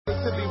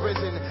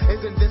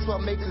Isn't this what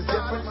makes us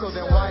different? So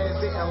then why is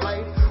it in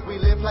life we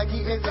live like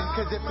he isn't?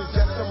 Cause if it's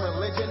just some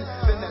religion,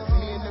 then that's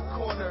me in the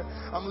corner.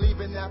 I'm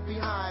leaving that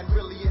behind.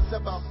 Really, it's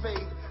about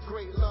faith.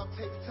 Great love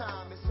takes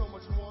time. It's so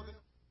much more than...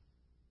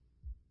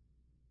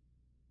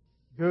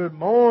 Good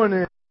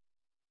morning.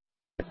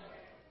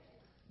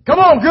 Come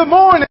on, good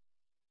morning.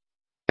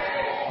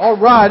 All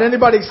right,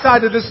 anybody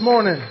excited this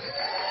morning?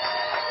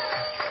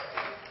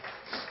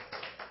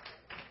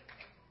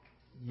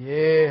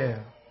 Yeah.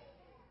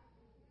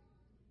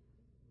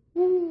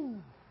 Woo.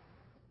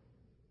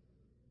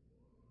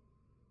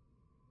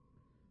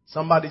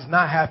 Somebody's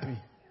not happy.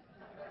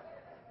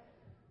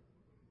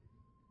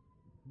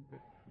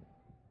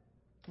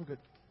 I'm good.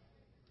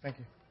 Thank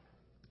you.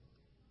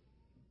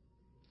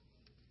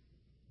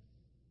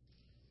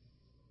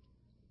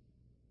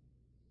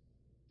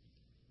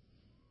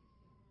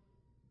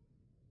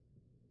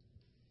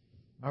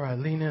 All right,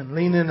 lean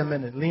in a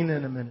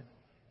minute.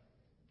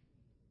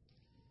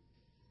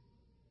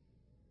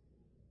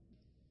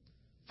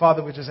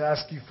 Father, we just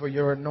ask you for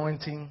your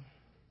anointing,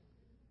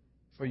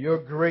 for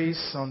your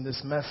grace on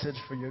this message,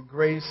 for your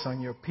grace on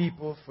your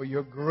people, for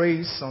your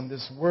grace on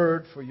this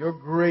word, for your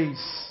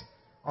grace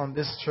on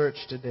this church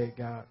today,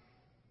 God.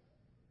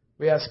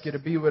 We ask you to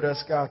be with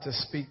us, God, to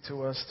speak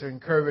to us, to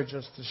encourage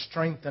us, to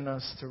strengthen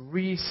us, to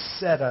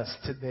reset us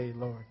today,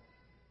 Lord.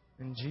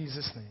 In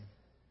Jesus'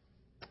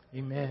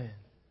 name, amen.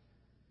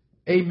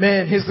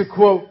 Amen. Here's the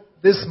quote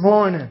this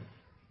morning.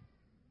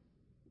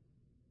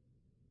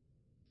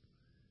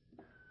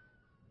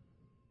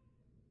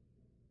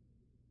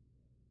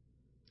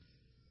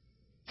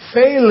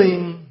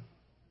 Failing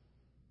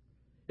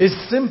is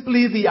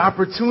simply the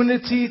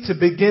opportunity to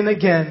begin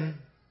again,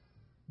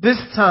 this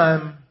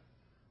time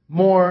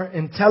more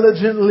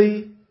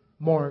intelligently,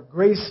 more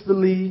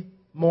gracefully,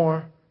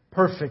 more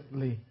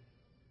perfectly.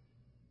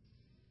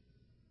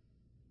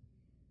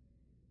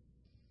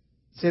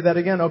 Say that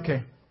again?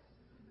 Okay.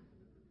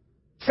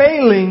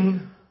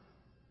 Failing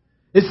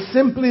is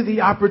simply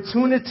the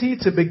opportunity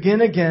to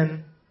begin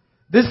again,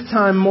 this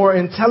time more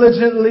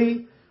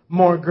intelligently,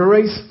 more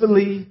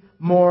gracefully,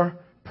 more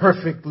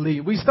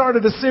perfectly. We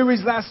started a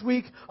series last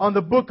week on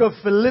the book of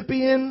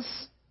Philippians.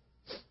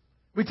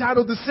 We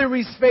titled the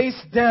series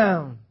Face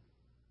Down.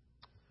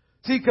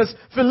 See, because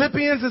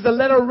Philippians is a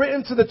letter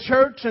written to the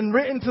church and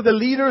written to the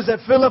leaders at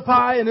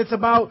Philippi, and it's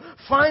about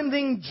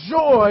finding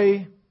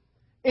joy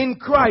in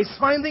Christ,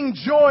 finding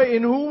joy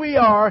in who we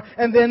are,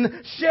 and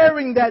then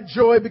sharing that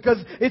joy,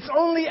 because it's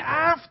only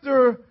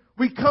after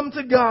we come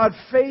to God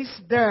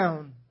face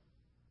down.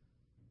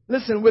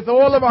 Listen, with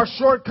all of our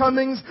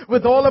shortcomings,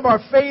 with all of our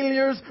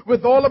failures,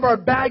 with all of our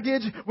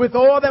baggage, with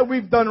all that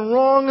we've done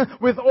wrong,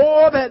 with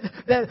all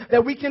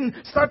that we can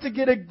start to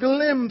get a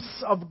glimpse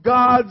of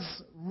God's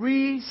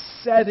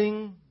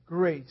resetting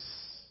grace.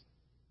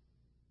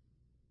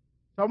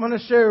 So I want to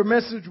share a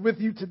message with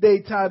you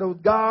today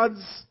titled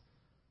God's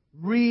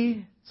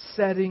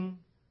Resetting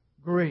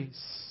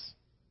Grace.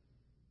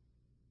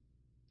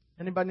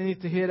 Anybody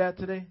need to hear that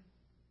today?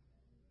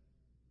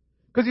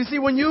 Because you see,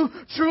 when you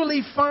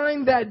truly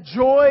find that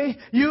joy,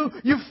 you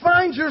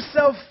find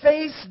yourself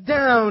face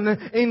down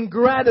in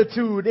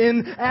gratitude,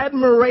 in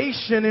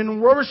admiration, in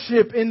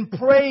worship, in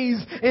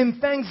praise, in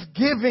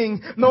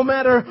thanksgiving. No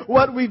matter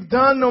what we've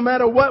done, no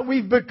matter what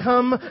we've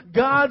become,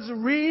 God's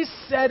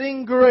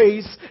resetting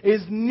grace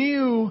is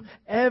new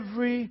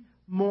every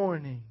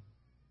morning.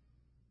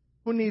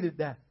 Who needed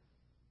that?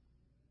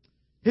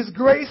 His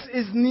grace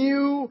is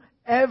new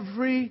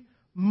every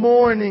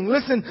morning.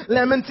 Listen,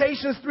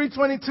 Lamentations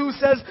 3:22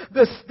 says,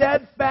 the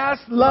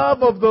steadfast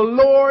love of the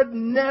Lord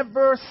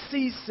never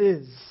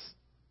ceases.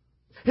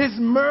 His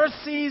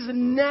mercies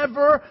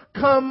never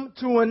come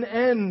to an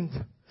end.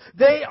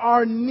 They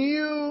are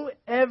new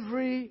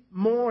every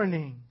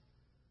morning.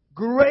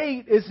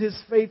 Great is His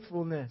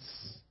faithfulness.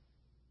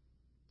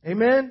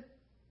 Amen?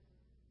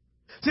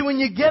 See, when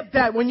you get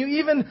that, when you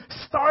even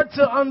start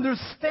to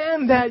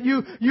understand that,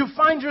 you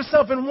find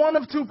yourself in one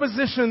of two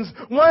positions.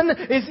 One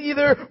is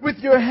either with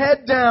your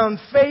head down,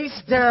 face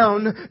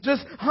down,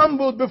 just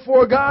humbled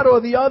before God,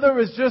 or the other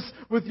is just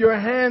with your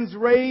hands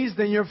raised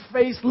and your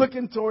face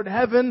looking toward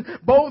heaven.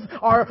 Both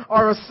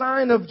are a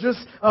sign of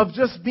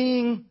just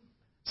being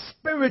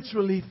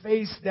spiritually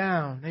face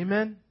down.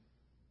 Amen?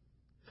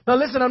 Now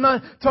listen, I'm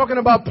not talking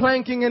about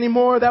planking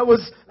anymore. That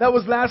was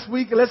last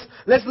week. Let's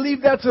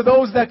leave that to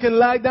those that can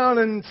lie down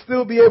and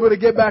still be able to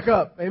get back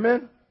up.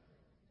 Amen?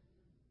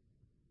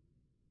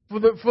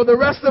 For the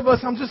rest of us,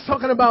 I'm just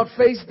talking about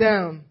face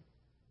down.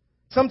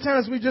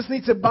 Sometimes we just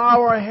need to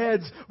bow our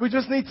heads. We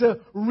just need to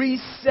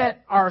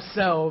reset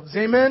ourselves.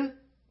 Amen?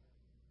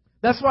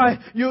 That's why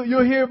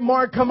you'll hear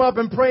Mark come up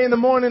and pray in the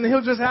morning, and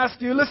he'll just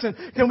ask you, listen,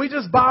 can we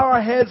just bow our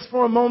heads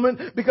for a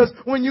moment? Because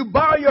when you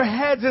bow your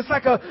heads, it's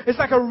like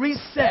a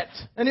reset.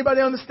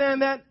 Anybody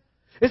understand that?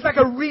 It's like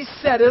a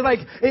reset. It's like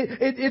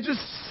it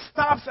just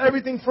stops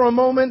everything for a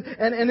moment,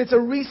 and it's a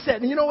reset.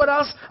 And you know what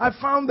else? I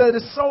found that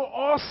is so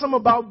awesome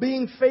about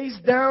being face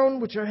down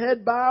with your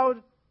head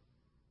bowed.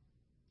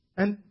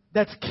 And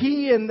that's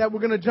key, and that we're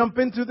going to jump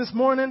into this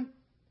morning.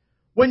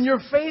 When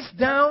you're face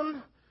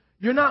down,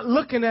 you're not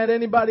looking at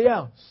anybody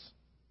else.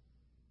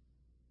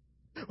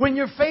 When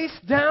you're face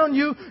down,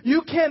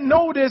 you can't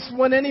notice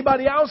what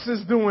anybody else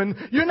is doing.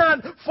 You're not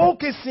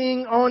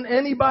focusing on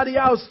anybody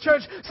else.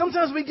 Church,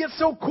 sometimes we get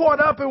so caught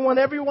up in what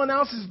everyone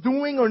else is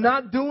doing or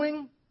not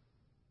doing,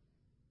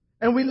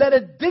 and we let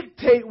it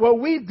dictate what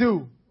we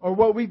do or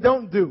what we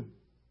don't do.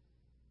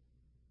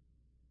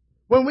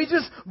 When we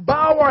just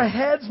bow our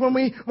heads, when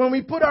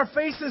we put our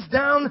faces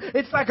down,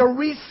 it's like a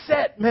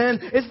reset, man.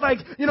 It's like,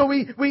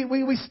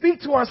 we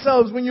speak to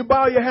ourselves when you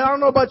bow your head. I don't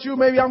know about you,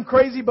 maybe I'm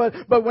crazy, but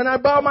when I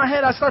bow my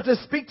head, I start to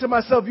speak to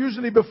myself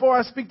usually before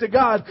I speak to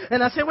God.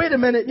 And I say, wait a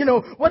minute,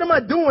 what am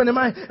I doing? Am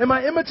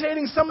I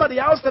imitating somebody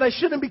else that I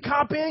shouldn't be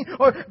copying?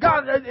 Or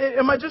God,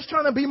 am I just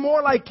trying to be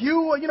more like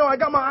you? I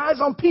got my eyes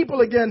on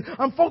people again.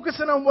 I'm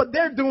focusing on what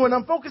they're doing.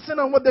 I'm focusing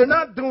on what they're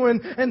not doing.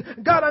 And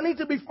God, I need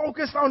to be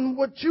focused on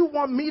what you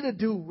want me to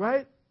do.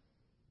 Right?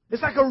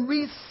 It's like a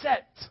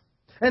reset.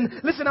 And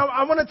listen,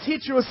 I want to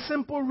teach you a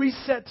simple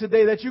reset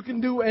today that you can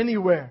do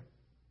anywhere.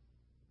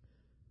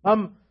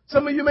 Some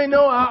of you may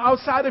know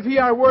outside of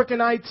here I work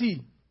in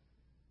IT.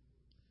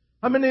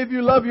 How many of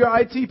you love your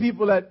IT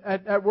people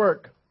at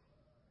work?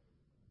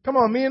 Come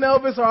on, me and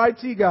Elvis are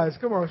IT guys.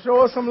 Come on,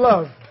 show us some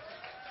love.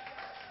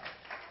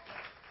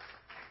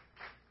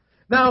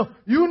 Now,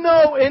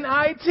 in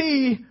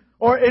IT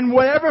or in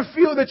whatever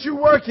field that you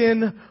work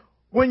in,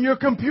 when your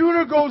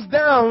computer goes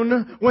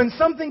down, when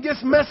something gets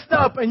messed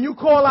up and you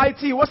call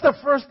IT, what's the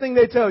first thing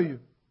they tell you?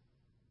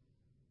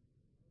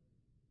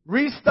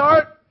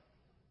 Restart?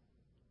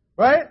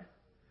 Right?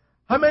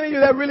 How many of you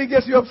that really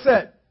gets you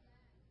upset?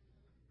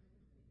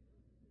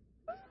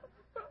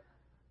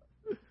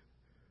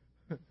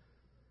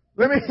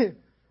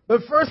 The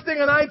first thing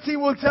an IT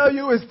will tell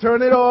you is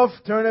turn it off,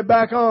 turn it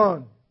back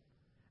on.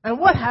 And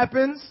what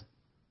happens?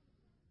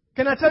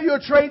 Can I tell you a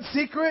trade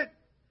secret?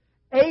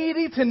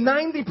 80 to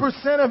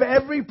 90% of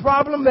every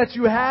problem that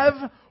you have,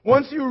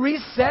 once you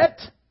reset,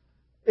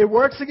 it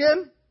works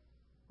again.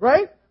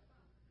 Right?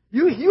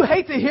 You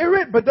hate to hear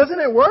it, but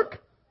doesn't it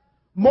work?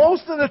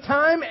 Most of the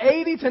time,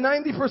 80 to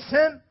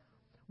 90%.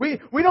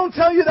 We don't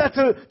tell you that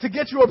to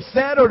get you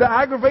upset or to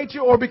aggravate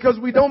you or because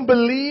we don't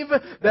believe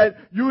that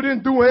you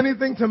didn't do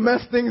anything to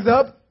mess things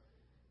up.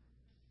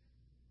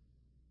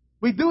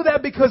 We do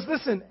that because,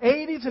 listen,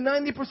 80 to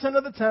 90%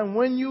 of the time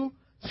when you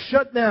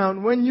shut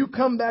down, when you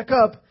come back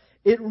up,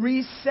 it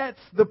resets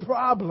the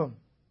problem.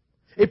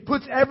 It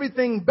puts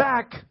everything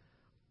back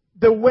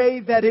the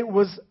way that it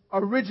was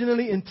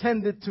originally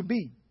intended to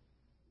be.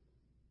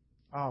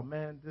 Oh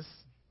man,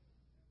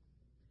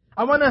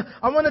 I want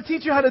to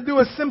teach you how to do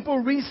a simple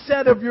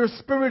reset of your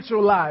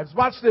spiritual lives.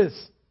 Watch this.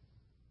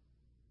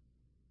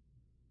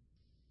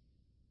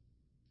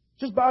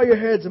 Just bow your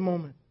heads a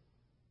moment.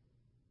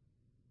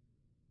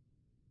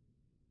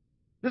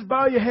 Just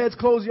bow your heads,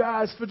 close your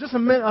eyes for just a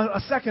minute,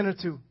 a second or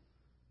two.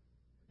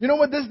 You know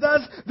what this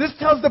does? This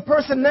tells the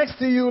person next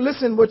to you,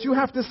 listen, what you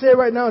have to say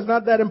right now is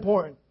not that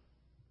important.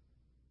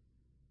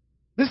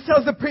 This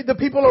tells the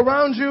people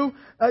around you,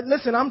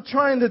 listen, I'm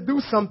trying to do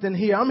something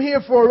here. I'm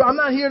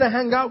not here to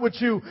hang out with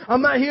you.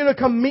 I'm not here to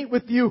come meet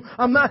with you.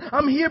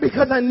 I'm here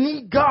because I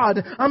need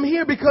God. I'm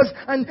here because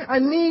I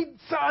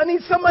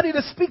need somebody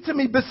to speak to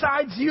me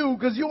besides you,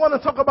 because you want to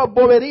talk about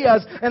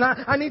boberias, and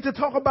I need to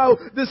talk about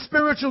the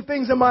spiritual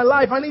things in my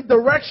life. I need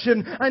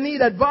direction. I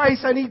need advice.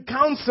 I need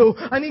counsel.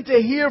 I need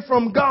to hear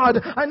from God.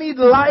 I need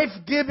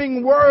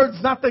life-giving words,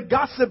 not the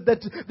gossip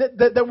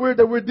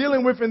that we're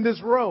dealing with in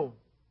this row.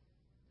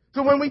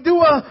 So when we do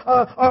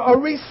a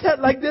reset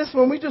like this,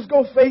 when we just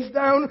go face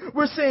down,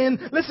 we're saying,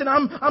 listen,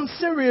 I'm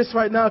serious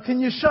right now. Can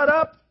you shut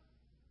up?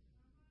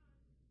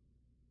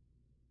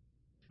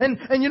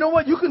 And you know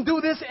what? You can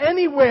do this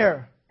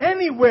anywhere.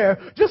 Anywhere.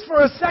 Just for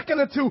a second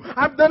or two.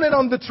 I've done it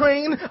on the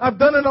train. I've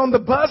done it on the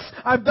bus.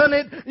 I've done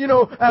it,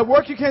 at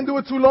work you can't do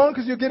it too long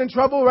because you'll get in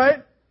trouble,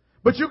 right?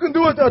 But you can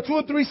do it a 2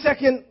 or 3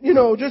 second,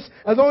 just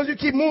as long as you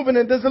keep moving,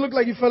 it doesn't look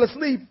like you fell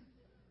asleep.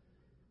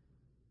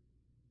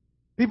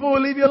 People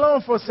will leave you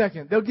alone for a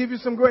second. They'll give you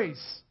some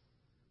grace.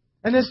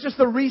 And it's just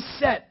a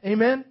reset.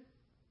 Amen?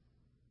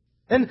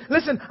 And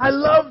listen, I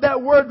love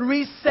that word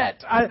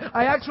reset.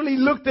 I actually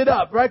looked it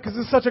up, right? Because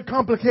it's such a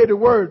complicated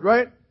word,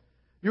 right?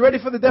 You ready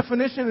for the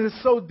definition? It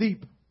is so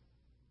deep.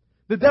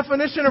 The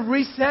definition of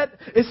reset,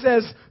 it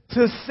says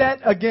to set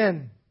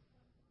again.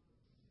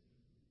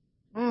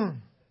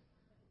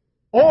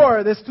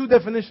 Or, there's 2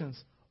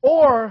 definitions.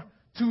 Or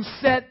to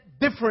set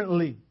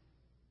differently.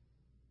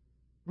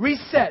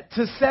 Reset,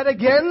 to set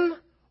again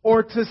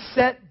or to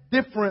set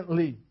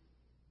differently.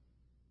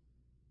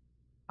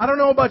 I don't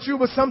know about you,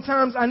 but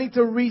sometimes I need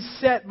to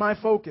reset my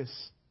focus.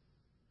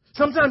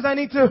 Sometimes I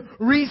need to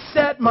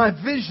reset my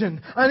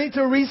vision. I need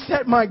to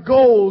reset my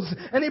goals.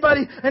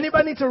 Anybody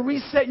need to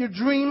reset your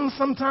dreams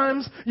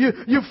sometimes?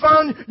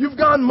 You've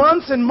gone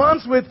months and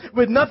months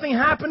with nothing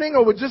happening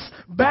or with just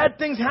bad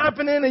things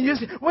happening and you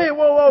say, wait,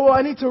 whoa,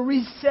 I need to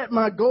reset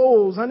my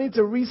goals. I need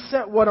to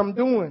reset what I'm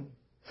doing.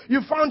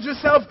 You found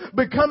yourself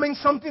becoming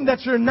something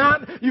that you're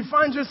not. You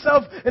find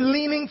yourself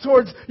leaning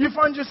towards, you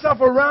find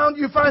yourself around,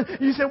 you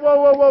say,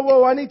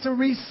 whoa, I need to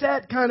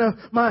reset kind of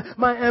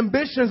my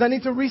ambitions. I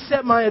need to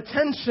reset my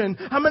attention.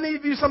 How many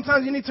of you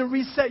sometimes you need to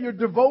reset your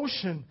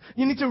devotion?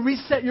 You need to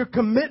reset your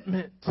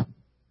commitment.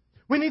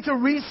 We need to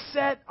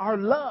reset our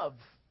love.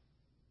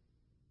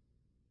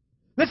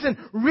 Listen,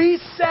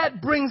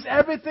 reset brings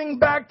everything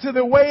back to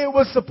the way it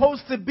was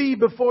supposed to be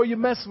before you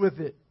mess with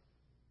it.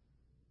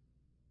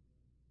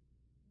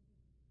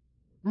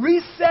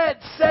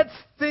 Reset sets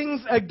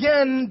things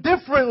again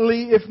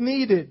differently if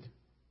needed.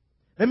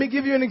 Let me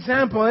give you an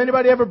example.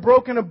 Anybody ever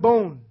broken a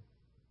bone?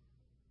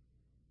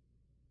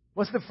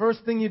 What's the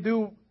first thing you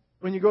do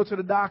when you go to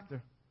the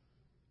doctor?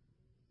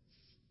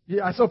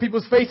 Yeah, I saw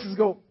people's faces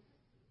go.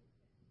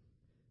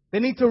 They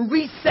need to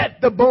reset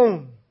the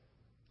bone.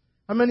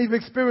 How many have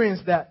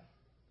experienced that?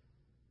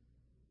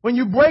 When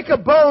you break a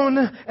bone,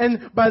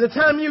 and by the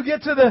time you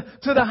get to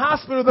the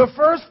hospital, the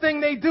first thing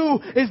they do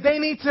is they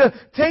need to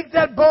take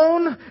that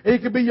bone.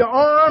 It could be your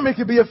arm, it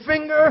could be a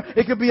finger,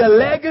 it could be a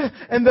leg,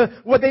 and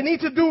what they need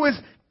to do is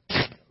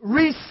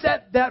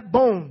reset that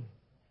bone.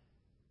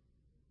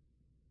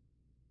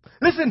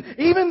 Listen,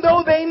 even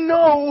though they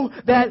know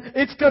that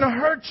it's going to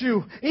hurt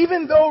you,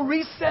 even though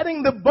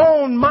resetting the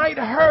bone might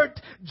hurt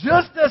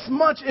just as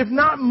much, if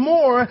not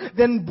more,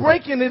 than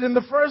breaking it in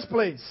the first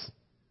place.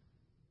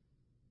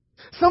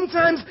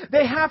 Sometimes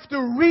they have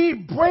to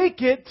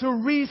re-break it to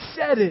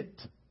reset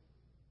it.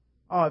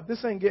 Oh, if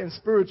this ain't getting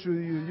spiritual,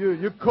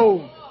 you're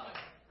cold.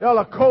 Y'all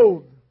are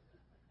cold.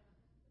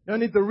 Y'all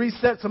need to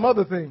reset some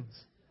other things.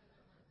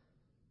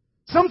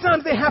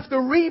 Sometimes they have to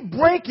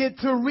re-break it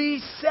to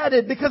reset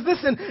it. Because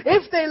listen,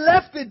 if they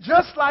left it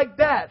just like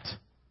that,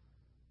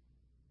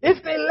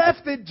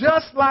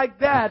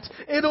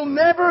 it'll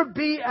never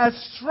be as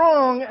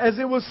strong as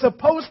it was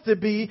supposed to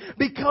be,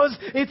 because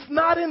it's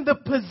not in the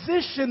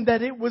position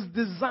that it was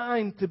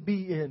designed to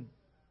be in.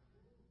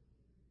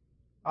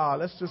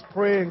 Let's just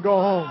pray and go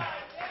home.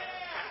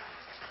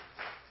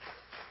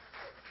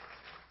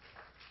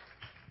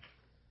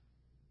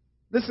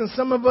 Listen,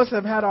 some of us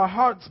have had our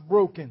hearts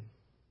broken.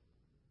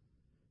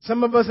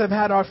 Some of us have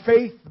had our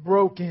faith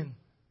broken.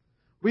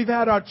 We've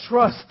had our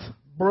trust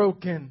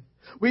broken.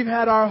 We've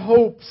had our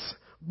hopes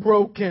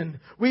broken.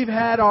 We've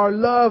had our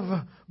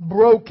love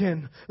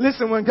broken.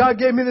 Listen, when God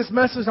gave me this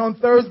message on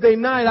Thursday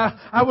night,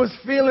 I was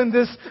feeling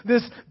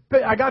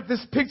I got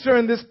this picture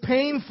and this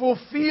painful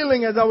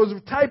feeling as I was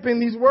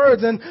typing these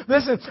words. And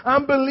listen,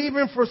 I'm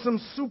believing for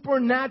some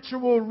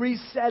supernatural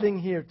resetting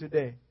here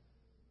today.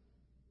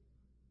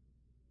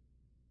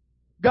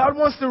 God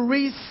wants to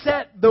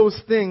reset those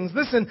things.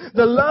 Listen,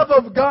 the love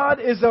of God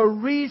is a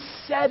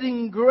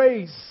resetting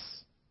grace.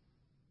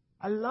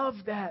 I love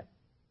that.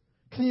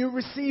 Can you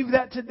receive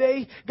that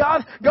today?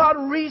 God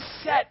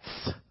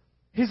resets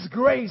His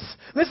grace.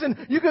 Listen,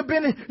 you could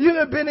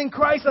have been in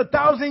Christ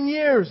 1,000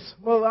 years.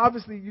 Well,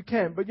 obviously you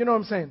can't, but you know what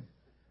I'm saying.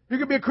 You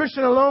could be a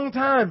Christian a long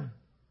time.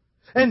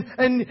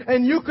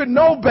 And you could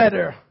know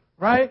better.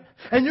 Right?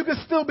 And you could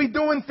still be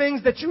doing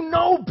things that you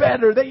know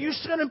better, that you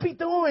shouldn't be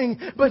doing.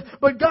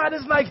 But God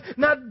is like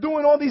not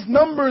doing all these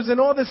numbers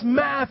and all this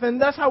math, and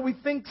that's how we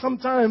think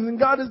sometimes. And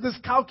God is this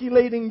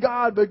calculating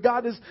God, but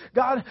God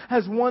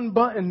has one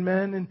button,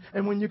 man,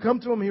 and when you come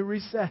to Him, He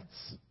resets.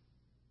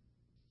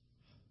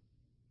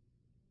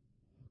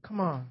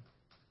 Come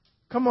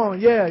on,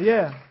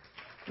 yeah,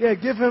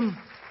 give Him,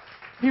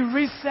 He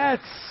resets.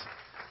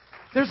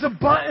 There's a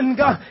button,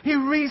 God, He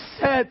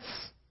resets.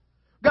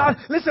 God,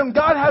 listen,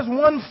 God has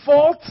one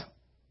fault.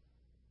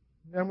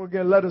 And we'll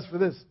get letters for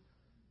this.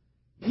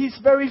 He's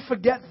very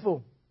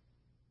forgetful.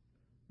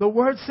 The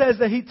Word says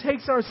that He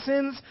takes our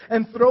sins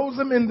and throws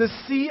them in the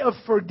sea of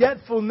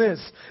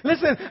forgetfulness.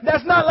 Listen,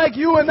 that's not like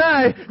you and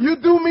I. You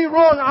do me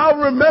wrong, I'll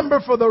remember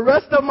for the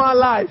rest of my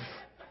life.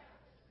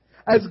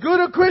 As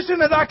good a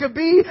Christian as I could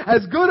be,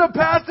 as good a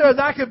pastor as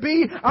I could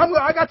be,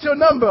 I got your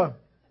number.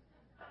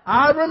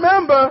 I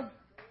remember.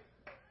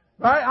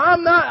 Right?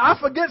 I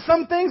forget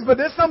some things, but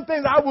there's some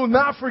things I will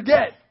not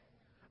forget.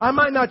 I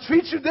might not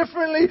treat you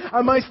differently.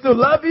 I might still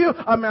love you.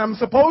 I'm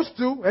supposed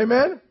to.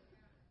 Amen?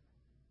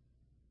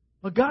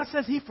 But God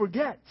says He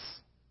forgets.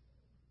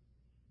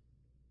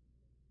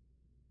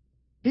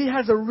 He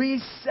has a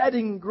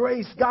resetting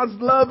grace. God's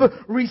love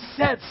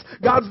resets.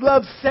 God's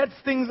love sets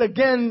things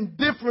again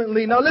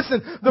differently. Now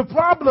listen, the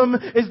problem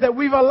is that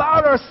we've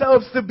allowed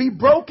ourselves to be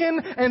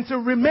broken and to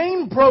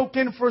remain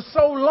broken for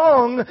so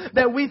long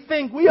that we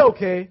think we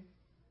okay.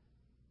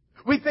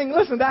 We think,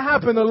 listen, that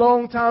happened a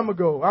long time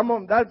ago.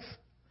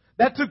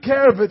 That took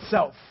care of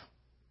itself.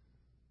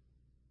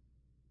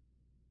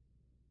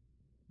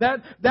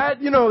 That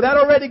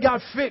already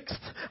got fixed.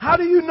 How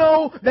do you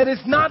know that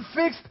it's not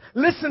fixed?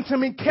 Listen to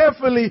me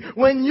carefully.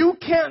 When you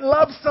can't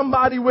love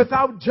somebody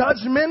without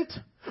judgment,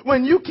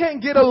 when you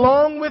can't get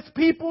along with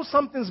people,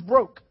 something's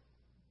broke.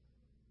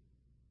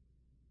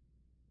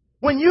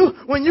 When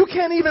you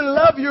can't even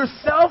love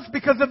yourself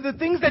because of the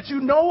things that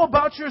you know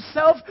about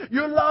yourself,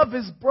 your love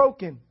is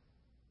broken.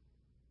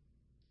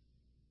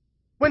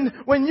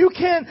 When you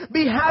can't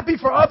be happy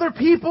for other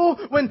people,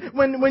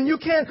 when you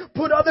can't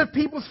put other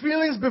people's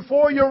feelings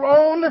before your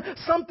own,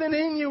 something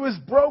in you is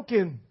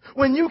broken.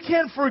 When you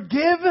can't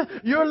forgive,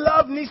 your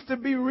love needs to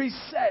be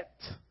reset.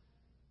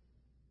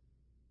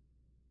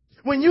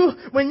 When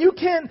you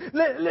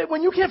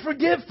can't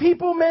forgive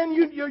people, man,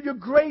 your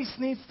grace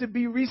needs to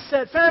be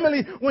reset.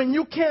 Family, when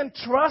you can't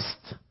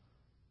trust,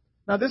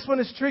 now this one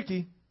is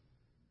tricky,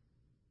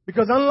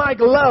 because unlike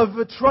love,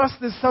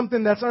 trust is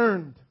something that's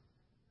earned.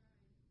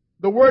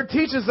 The Word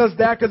teaches us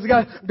that because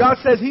God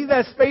says He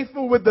that's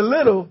faithful with the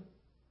little,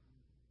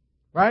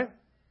 right?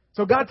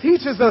 So God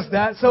teaches us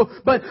that.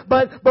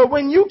 But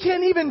when you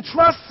can't even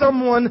trust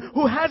someone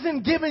who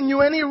hasn't given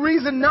you any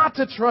reason not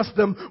to trust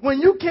them, when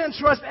you can't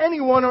trust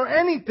anyone or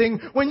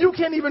anything, when you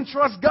can't even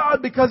trust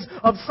God because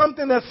of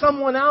something that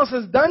someone else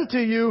has done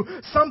to you,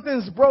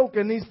 something's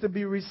broken, needs to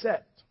be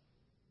reset.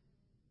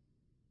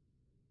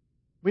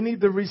 We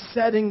need the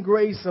resetting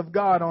grace of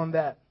God on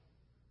that.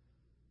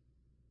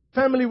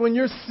 Family, when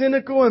you're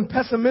cynical and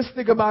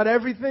pessimistic about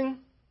everything,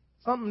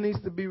 something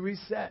needs to be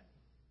reset.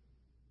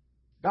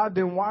 God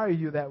didn't wire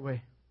you that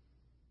way.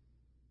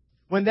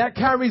 When that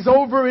carries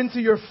over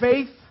into your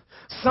faith,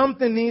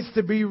 something needs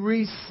to be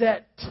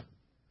reset.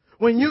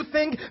 When you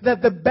think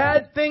that the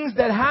bad things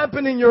that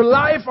happen in your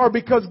life are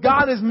because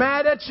God is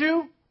mad at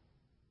you,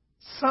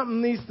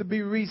 something needs to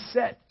be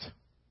reset.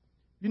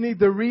 You need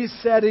the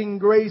resetting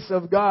grace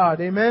of God.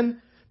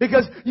 Amen?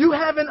 Because you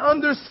haven't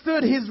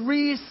understood His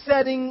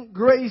resetting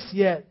grace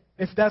yet.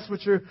 If that's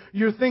what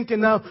you're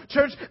thinking now.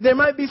 Church, there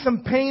might be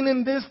some pain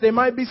in this. There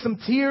might be some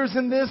tears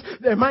in this.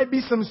 There might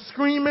be some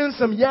screaming,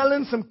 some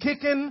yelling, some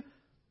kicking.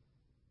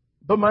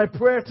 But my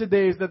prayer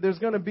today is that there's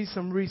going to be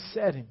some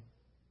resetting.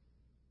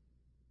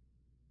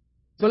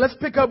 So let's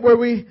pick up where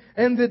we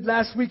ended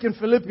last week in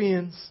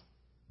Philippians.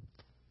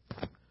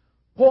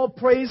 Paul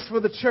prays for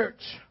the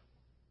church.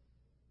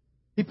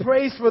 He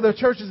prays for the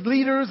church's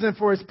leaders and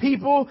for his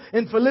people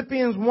in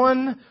Philippians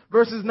 1,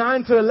 verses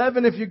 9 to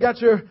 11. If you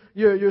got your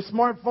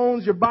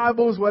smartphones, your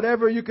Bibles,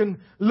 whatever, you can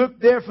look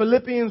there.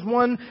 Philippians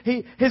 1.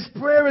 His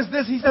prayer is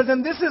this. He says,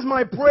 and this is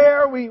my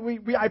prayer.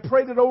 I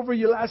prayed it over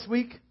you last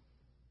week.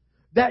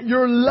 That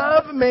your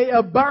love may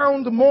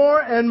abound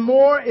more and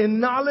more in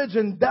knowledge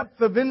and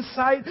depth of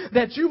insight,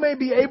 that you may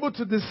be able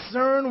to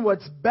discern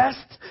what's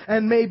best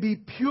and may be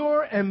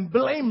pure and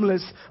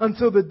blameless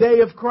until the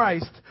day of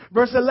Christ.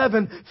 Verse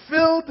 11,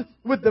 filled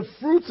with the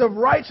fruits of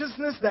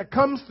righteousness that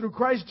comes through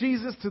Christ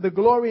Jesus to the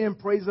glory and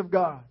praise of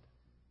God.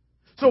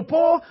 So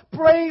Paul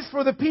prays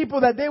for the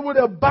people that they would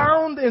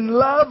abound in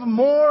love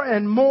more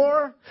and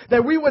more,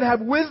 that we would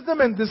have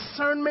wisdom and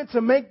discernment to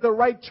make the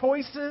right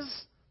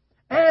choices,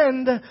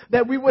 and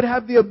that we would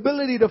have the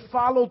ability to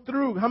follow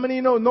through. How many of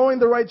you know knowing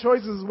the right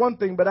choices is one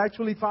thing, but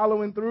actually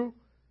following through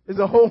is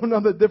a whole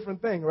other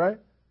different thing, right?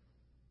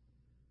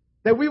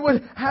 That we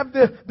would have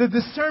the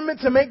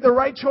discernment to make the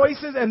right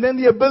choices and then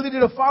the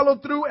ability to follow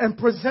through and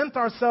present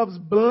ourselves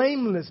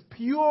blameless,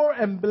 pure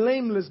and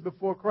blameless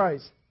before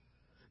Christ.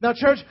 Now,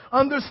 church,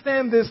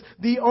 understand this.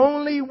 The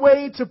only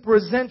way to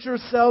present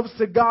yourselves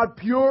to God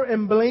pure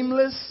and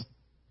blameless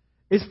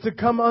is to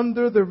come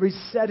under the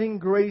resetting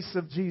grace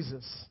of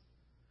Jesus.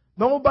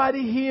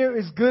 Nobody here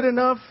is good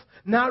enough.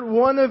 Not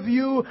one of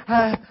you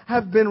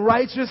have been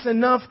righteous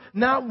enough.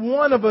 Not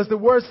one of us, the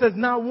Word says,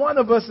 not one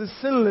of us is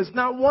sinless.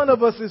 Not one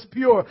of us is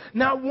pure.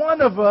 Not one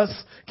of us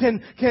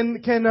can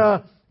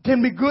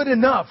be good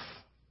enough.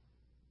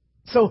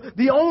 So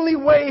the only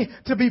way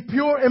to be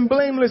pure and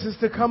blameless is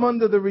to come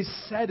under the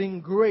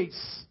resetting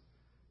grace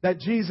that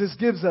Jesus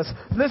gives us.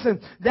 Listen,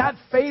 that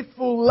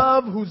faithful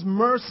love whose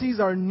mercies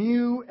are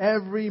new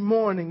every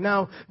morning.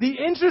 Now, the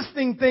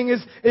interesting thing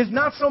is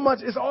not so much,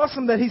 it's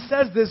awesome that he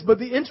says this, but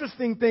the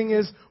interesting thing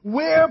is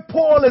where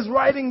Paul is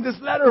writing this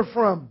letter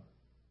from.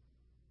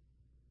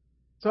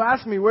 So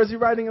ask me, where's he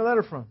writing a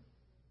letter from?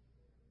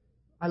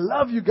 I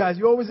love you guys.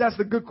 You always ask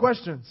the good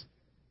questions.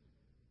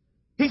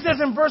 He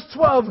says in verse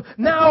 12,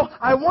 now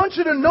I want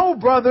you to know,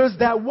 brothers,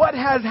 that what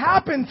has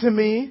happened to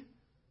me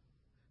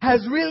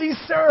has really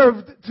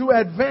served to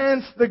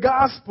advance the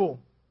gospel.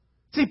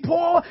 See,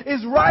 Paul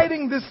is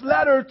writing this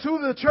letter to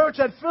the church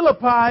at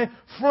Philippi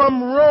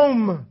from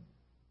Rome.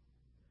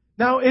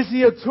 Now, is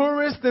he a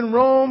tourist in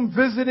Rome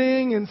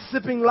visiting and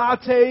sipping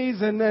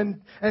lattes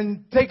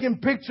and taking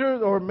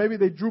pictures? Or maybe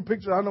they drew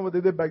pictures. I don't know what they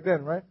did back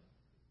then, right?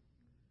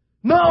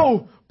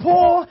 No,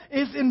 Paul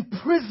is in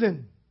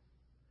prison.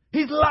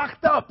 He's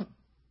locked up.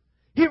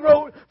 He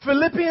wrote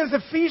Philippians,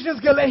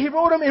 Ephesians, Galatians. He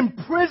wrote them in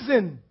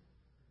prison.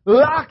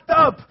 Locked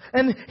up.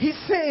 And he's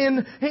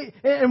saying,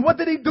 and what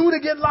did he do to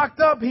get locked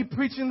up? He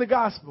preaching the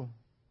gospel.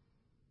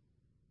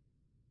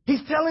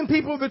 He's telling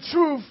people the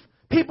truth,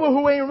 people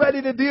who ain't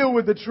ready to deal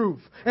with the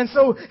truth. And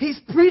so he's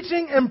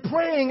preaching and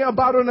praying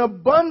about an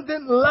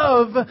abundant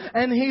love,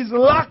 and he's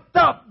locked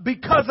up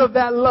because of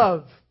that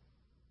love.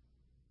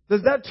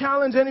 Does that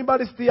challenge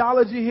anybody's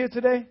theology here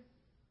today?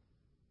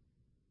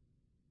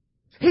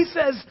 He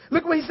says,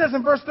 look what he says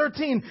in verse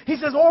 13. He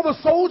says, all the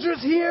soldiers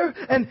here,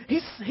 and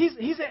he's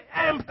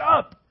amped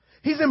up.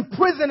 He's in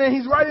prison and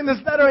he's writing this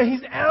letter and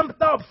he's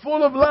amped up,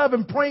 full of love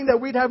and praying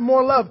that we'd have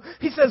more love.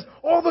 He says,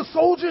 all the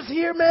soldiers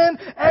here, man,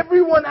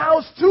 everyone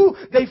else too,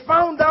 they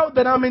found out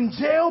that I'm in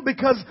jail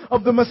because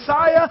of the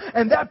Messiah,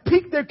 and that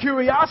piqued their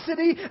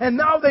curiosity, and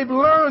now they've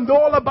learned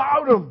all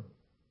about him.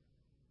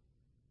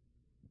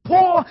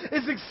 Paul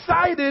is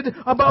excited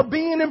about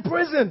being in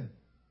prison.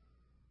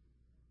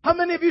 How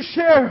many of you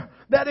share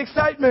that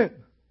excitement?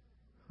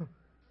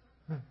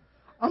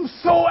 I'm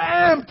so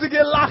amped to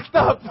get locked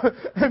up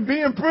and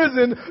be in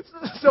prison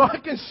so I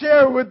can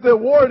share with the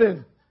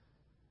warden.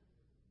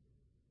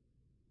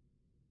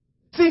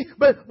 See,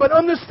 but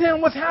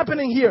understand what's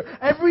happening here.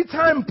 Every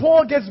time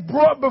Paul gets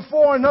brought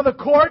before another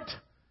court,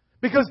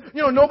 because,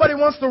 nobody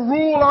wants to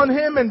rule on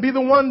him and be the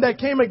one that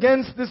came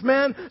against this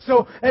man.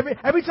 So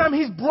every time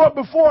he's brought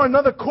before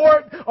another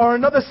court or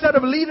another set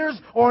of leaders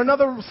or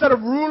another set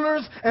of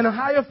rulers and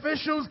high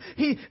officials,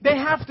 they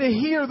have to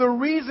hear the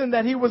reason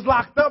that he was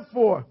locked up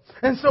for.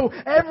 And so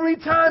every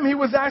time he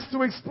was asked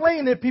to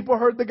explain it, people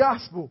heard the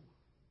gospel.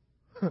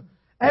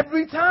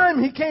 Every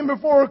time he came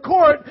before a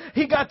court,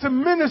 he got to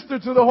minister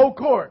to the whole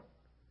court.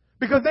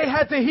 Because they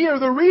had to hear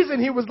the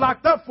reason he was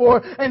locked up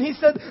for. And he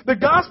said the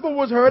gospel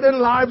was heard and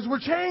lives were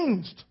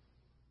changed.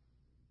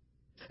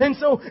 And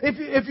so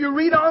if you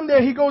read on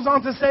there, he goes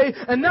on to say,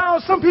 and now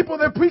some people,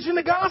 they're preaching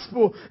the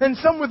gospel. And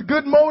some with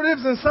good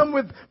motives and some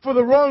for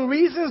the wrong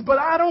reasons. But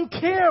I don't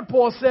care,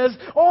 Paul says.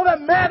 All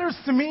that matters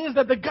to me is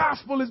that the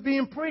gospel is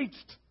being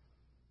preached.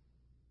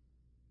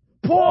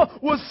 Paul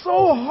was so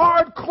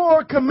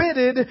hardcore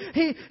committed.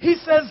 He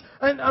says,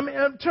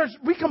 church,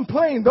 we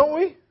complain, don't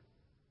we?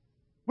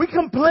 We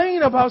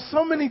complain about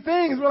so many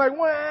things. We're like,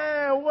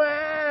 wow.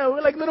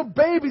 We're like little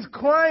babies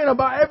crying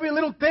about every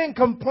little thing,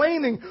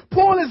 complaining.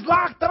 Paul is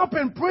locked up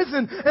in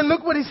prison. And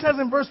look what he says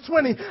in verse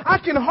 20. I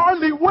can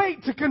hardly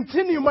wait to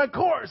continue my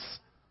course.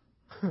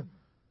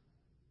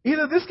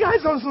 Either this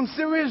guy's on some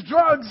serious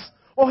drugs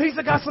or he's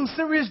got some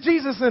serious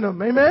Jesus in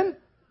him. Amen?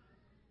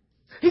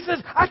 He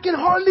says, I can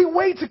hardly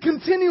wait to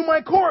continue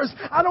my course.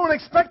 I don't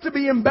expect to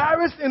be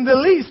embarrassed in the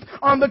least.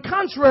 On the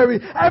contrary,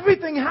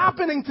 everything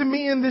happening to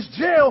me in this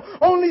jail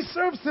only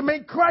serves to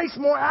make Christ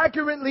more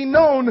accurately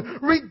known,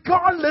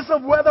 regardless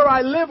of whether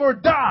I live or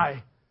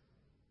die.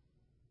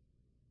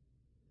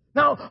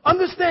 Now,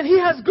 understand, he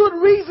has good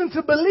reason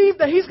to believe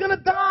that he's going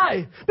to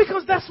die.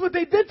 Because that's what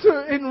they did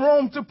in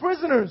Rome to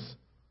prisoners.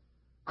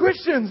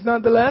 Christians,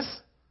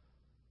 nonetheless.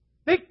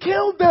 They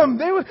killed them.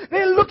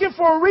 They're looking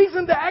for a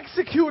reason to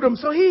execute him.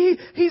 So he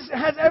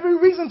has every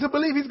reason to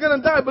believe he's going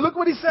to die. But look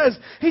what he says.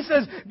 He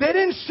says, they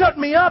didn't shut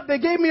me up. They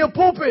gave me a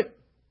pulpit.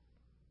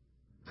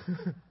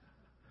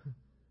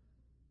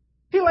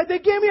 They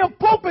gave me a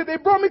pulpit. They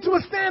brought me to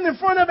a stand in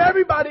front of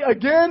everybody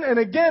again and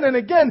again and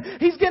again.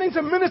 He's getting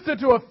to minister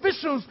to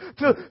officials,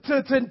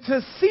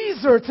 to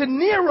Caesar, to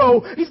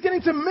Nero. He's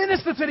getting to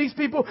minister to these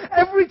people.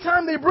 Every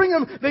time they bring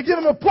him, they give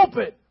him a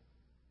pulpit.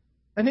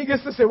 And he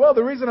gets to say, well,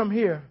 the reason I'm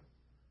here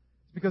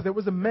is because there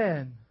was a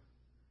man.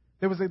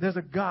 There's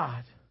a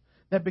God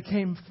that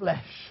became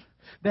flesh,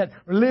 that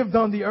lived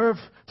on the earth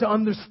to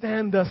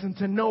understand us and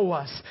to know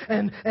us.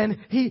 And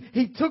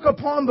he took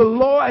upon the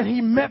law and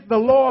he met the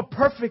law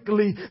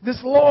perfectly. This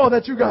law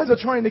that you guys are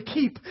trying to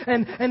keep.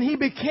 And he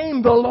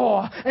became the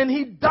law. And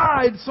he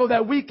died so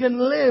that we can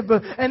live.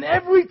 And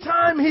every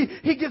time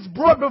he gets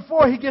brought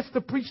before, he gets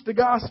to preach the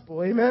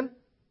gospel. Amen?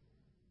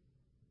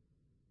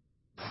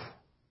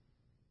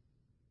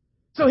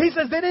 So he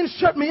says, they didn't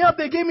shut me up,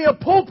 they gave me a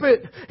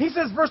pulpit. He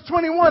says, verse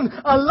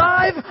 21,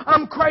 alive,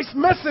 I'm Christ's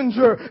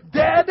messenger.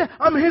 Dead,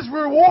 I'm his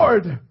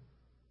reward.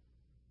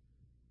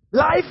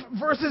 Life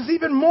versus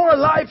even more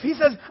life. He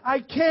says, I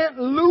can't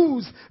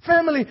lose.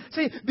 Family,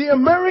 see, the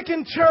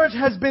American church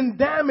has been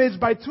damaged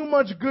by too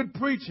much good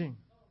preaching.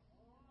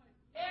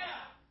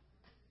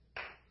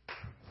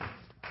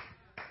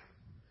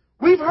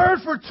 We've heard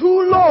for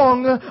too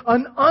long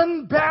an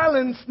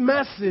unbalanced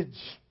message.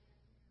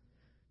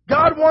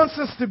 God wants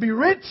us to be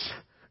rich,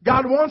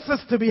 God wants us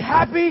to be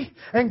happy,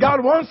 and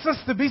God wants us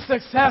to be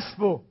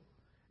successful.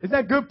 Isn't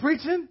that good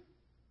preaching?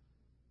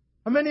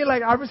 How many are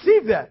like, I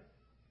received that?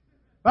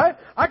 Right?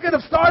 I could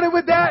have started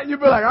with that, and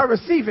you'd be like, I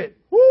receive it.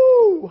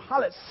 Woo!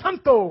 Hale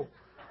santo.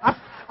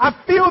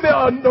 I feel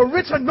the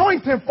rich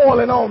anointing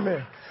falling on me.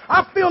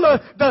 I feel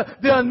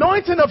the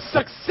anointing of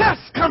success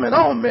coming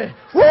on me.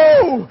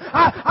 Woo!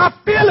 I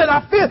feel it.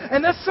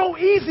 And that's so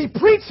easy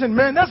preaching,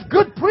 man. That's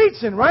good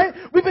preaching, right?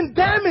 We've been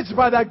damaged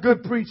by that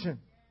good preaching.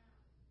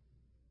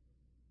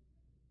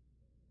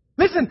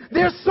 Listen,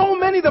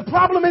 the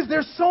problem is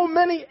there's so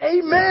many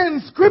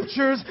amen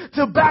scriptures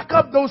to back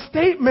up those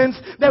statements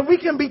that we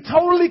can be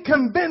totally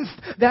convinced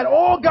that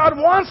all God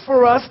wants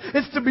for us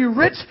is to be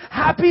rich,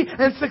 happy,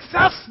 and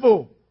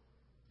successful.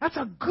 That's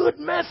a good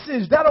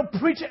message. That'll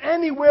preach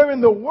anywhere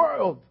in the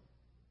world.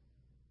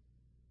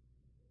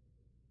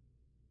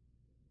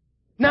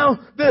 Now,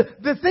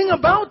 the thing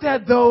about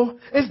that, though,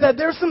 is that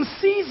there's some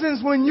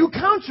seasons when you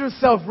count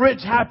yourself rich,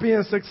 happy,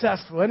 and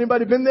successful.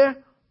 Anybody been there?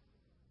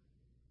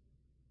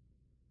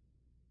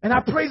 And I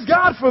praise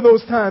God for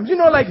those times.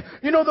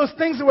 Those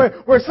things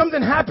where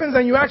something happens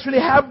and you actually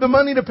have the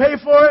money to pay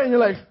for it and you're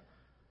like,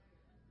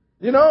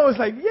 it's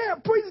like, yeah,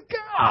 praise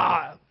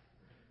God.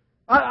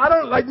 I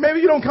don't, maybe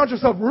you don't count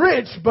yourself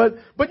rich, but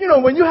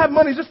when you have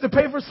money just to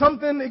pay for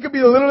something, it could be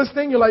the littlest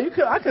thing. You're like,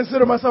 I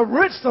consider myself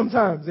rich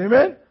sometimes.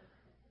 Amen?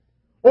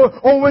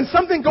 Or when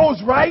something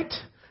goes right,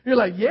 you're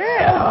like,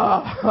 yeah,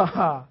 ha,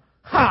 ha,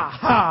 ha,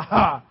 ha,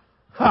 ha,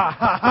 ha,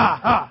 ha,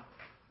 ha.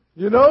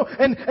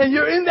 And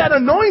you're in that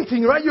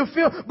anointing, right? You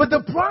feel, but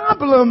the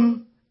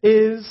problem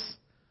is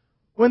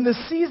when the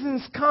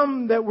seasons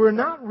come that we're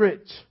not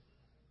rich,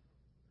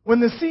 when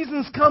the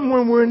seasons come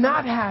when we're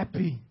not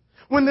happy,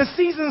 when the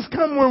seasons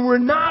come when we're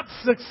not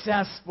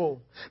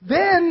successful,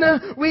 then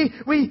we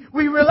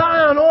rely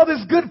on all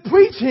this good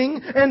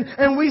preaching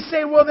and we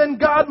say, well, then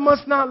God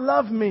must not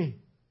love me.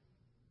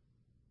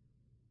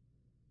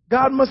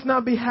 God must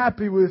not be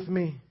happy with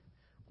me.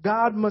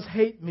 God must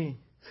hate me.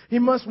 He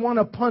must want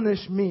to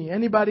punish me.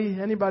 Anybody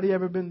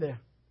ever been there?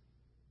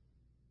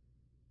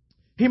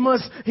 He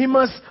must,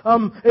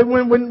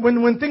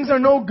 when things are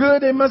no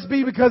good, it must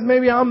be because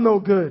maybe I'm no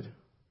good.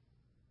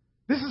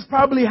 This is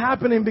probably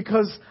happening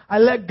because I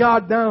let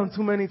God down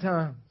too many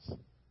times.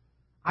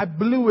 I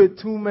blew it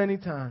too many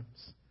times.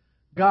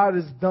 God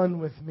is done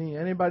with me.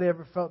 Anybody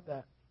ever felt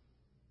that?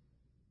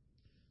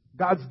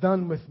 God's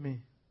done with me.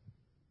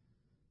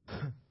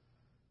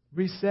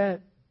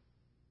 Reset.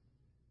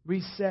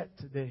 Reset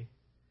today.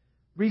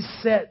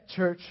 Reset,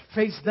 church.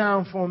 Face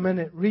down for a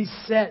minute.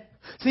 Reset.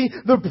 See,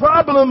 the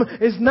problem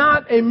is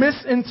not a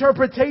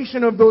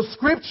misinterpretation of those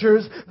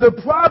scriptures. The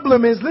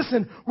problem is,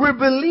 listen, we're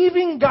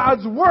believing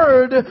God's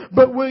word,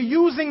 but we're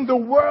using the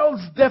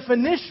world's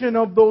definition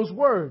of those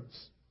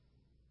words.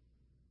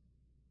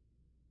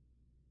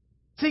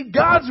 See,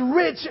 God's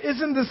rich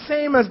isn't the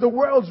same as the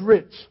world's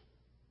rich.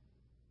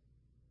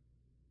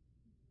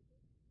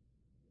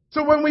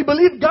 So when we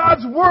believe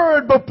God's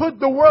word but put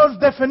the world's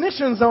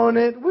definitions on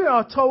it, we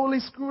are totally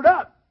screwed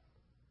up.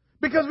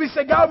 Because we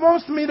say, God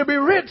wants me to be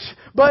rich,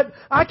 but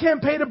I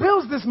can't pay the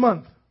bills this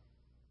month.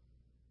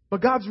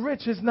 But God's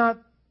rich is not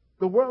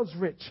the world's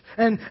rich.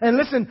 And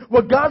listen,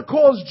 what God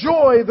calls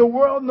joy, the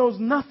world knows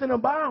nothing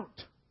about.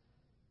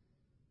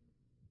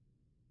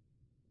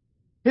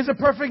 Here's a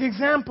perfect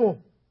example.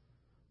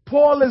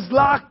 Paul is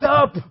locked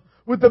up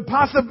with the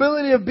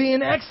possibility of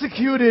being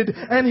executed.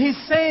 And he's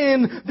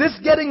saying, this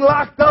getting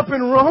locked up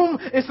in Rome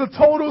is a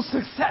total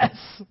success.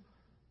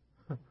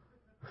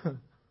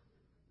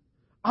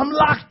 I'm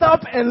locked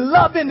up and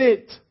loving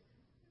it.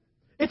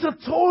 It's a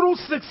total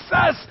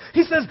success.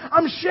 He says,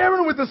 I'm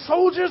sharing with the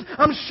soldiers.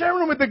 I'm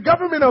sharing with the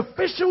government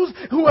officials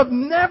who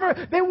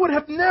they would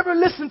have never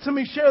listened to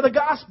me share the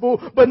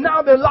gospel, but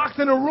now they're locked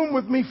in a room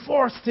with me,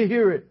 forced to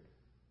hear it.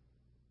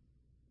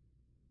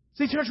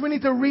 See, church, we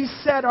need to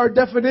reset our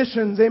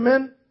definitions.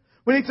 Amen?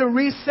 We need to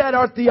reset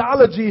our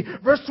theology.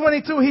 Verse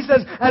 22, he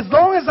says, as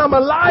long as I'm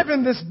alive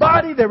in this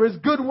body, there is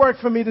good work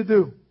for me to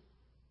do.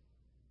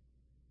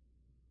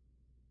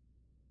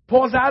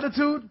 Paul's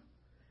attitude,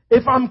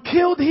 if I'm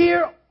killed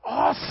here,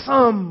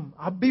 awesome,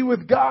 I'll be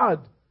with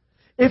God.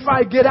 If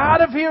I get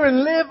out of here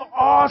and live,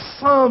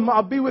 awesome,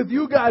 I'll be with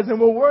you guys and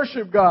we'll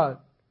worship God.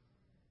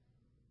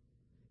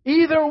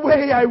 Either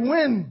way, I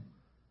win.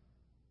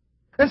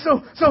 And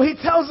so he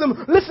tells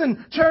them,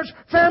 listen, church,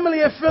 family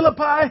at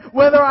Philippi,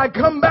 whether I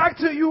come back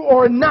to you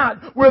or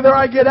not, whether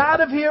I get out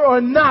of here or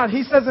not,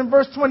 he says in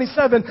verse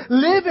 27,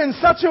 live in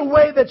such a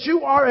way that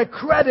you are a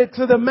credit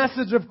to the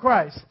message of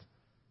Christ.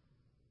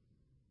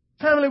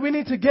 Family, we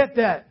need to get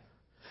that.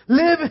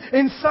 Live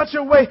in such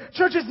a way.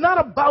 Church, it's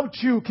not about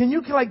you. Can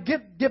you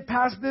get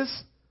past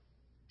this?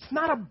 It's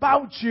not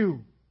about you.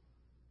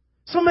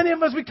 So many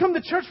of us, we come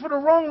to church for the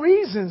wrong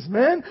reasons,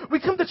 man. We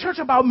come to church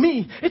about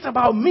me. It's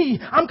about me.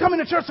 I'm coming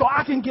to church so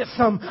I can get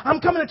some. I'm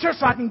coming to church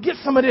so I can get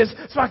some of this,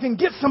 so I can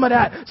get some of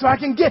that, so I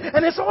can get.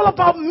 And it's all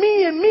about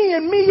me and me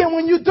and me. And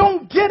when you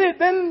don't get it,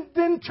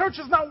 then church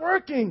is not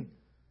working.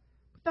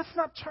 But that's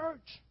not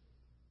church.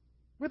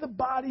 We're the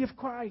body of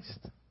Christ.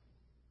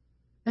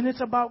 And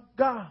it's about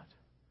God.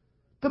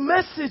 The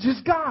message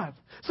is God.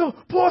 So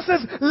Paul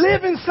says,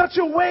 live in such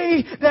a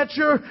way that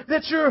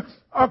you're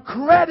a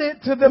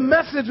credit to the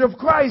message of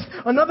Christ.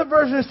 Another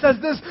version says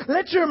this,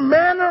 let your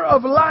manner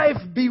of life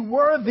be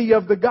worthy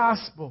of the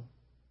gospel.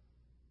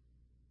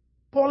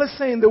 Paul is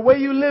saying the way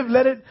you live,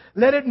 let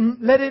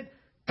it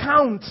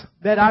count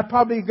that I'm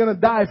probably going to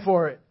die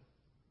for it.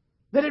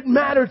 Let it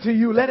matter to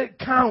you. Let it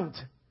count.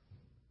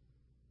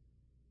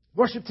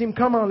 Worship team,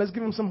 come on. Let's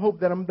give them some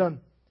hope that I'm done.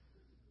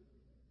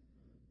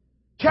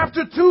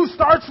 Chapter 2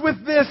 starts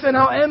with this, and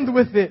I'll end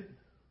with it.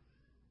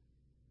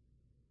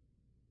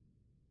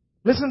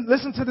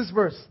 Listen to this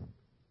verse.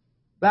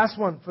 Last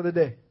one for the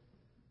day.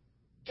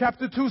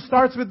 Chapter 2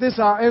 starts with this,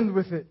 I'll end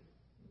with it.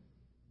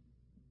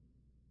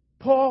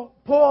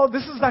 Paul,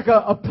 this is like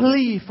a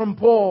plea from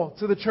Paul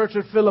to the church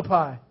at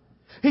Philippi.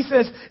 He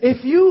says,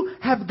 if you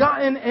have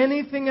gotten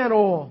anything at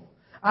all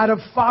out of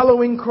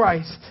following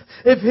Christ,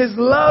 if His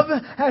love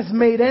has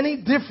made any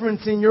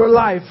difference in your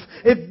life,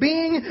 if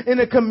being in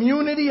a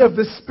community of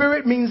the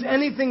Spirit means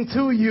anything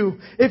to you,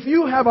 if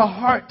you have a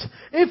heart,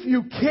 if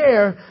you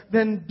care,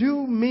 then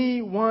do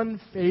me one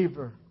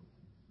favor.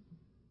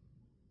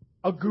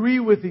 Agree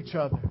with each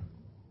other.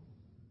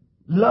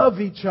 Love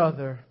each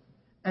other.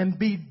 And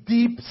be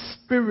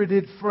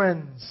deep-spirited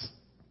friends.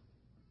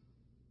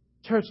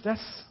 Church,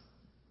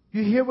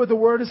 you hear what the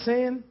Word is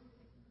saying?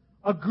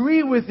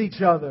 Agree with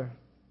each other.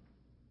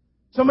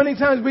 So many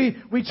times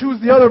we choose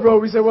the other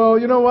road. We say, well,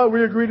 you know what?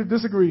 We agree to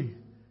disagree.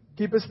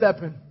 Keep it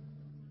stepping.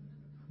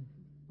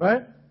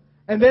 Right?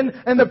 And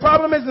the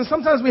problem is that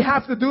sometimes we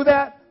have to do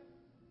that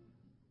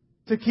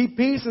to keep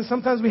peace. And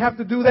sometimes we have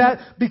to do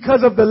that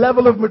because of the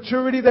level of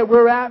maturity that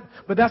we're at.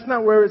 But that's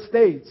not where it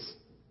stays.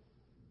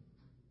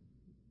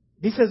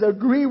 He says,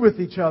 agree with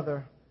each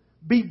other.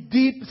 Be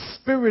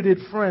deep-spirited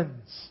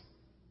friends.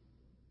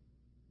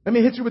 Let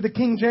me hit you with the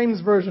King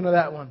James version of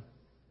that one.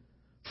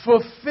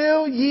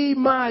 Fulfill ye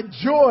my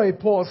joy,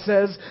 Paul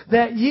says,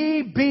 that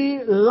ye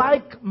be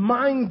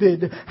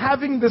like-minded,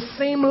 having the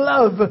same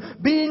love,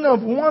 being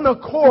of one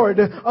accord,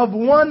 of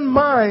one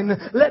mind.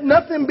 Let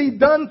nothing be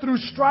done through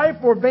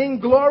strife or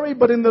vainglory,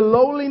 but in the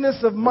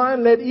lowliness of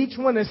mind let each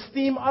one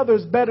esteem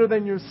others better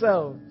than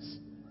yourselves.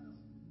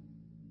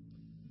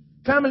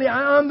 Family,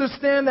 I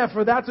understand that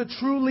for that to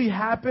truly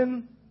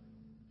happen,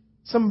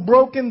 some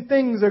broken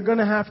things are going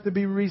to have to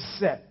be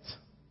reset.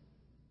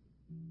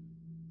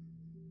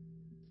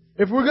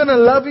 If we're going to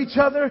love each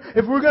other,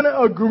 if we're going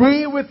to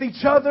agree with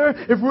each other,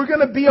 if we're going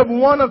to be of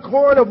one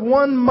accord, of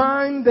one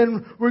mind,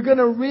 then we're going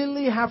to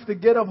really have to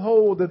get a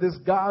hold of this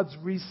God's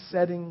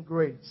resetting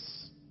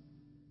grace.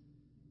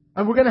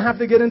 And we're going to have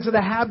to get into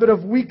the habit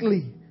of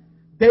weekly,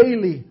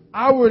 daily,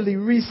 hourly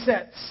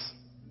resets.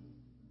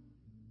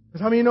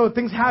 Because how many know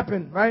things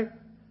happen, right?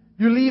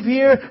 You leave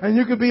here and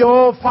you could be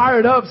all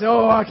fired up, say,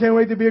 oh, I can't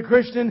wait to be a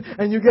Christian.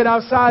 And you get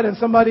outside and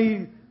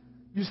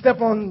you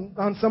step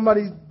on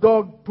somebody's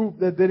dog poop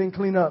that they didn't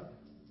clean up.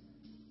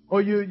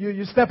 Or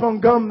you step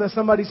on gum that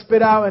somebody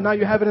spit out and now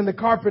you have it in the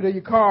carpet of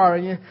your car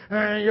and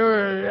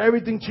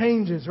everything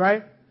changes,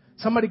 right?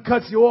 Somebody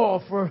cuts you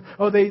off, or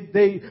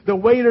the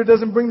waiter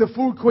doesn't bring the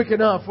food quick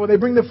enough, or they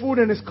bring the food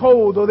and it's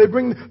cold, or they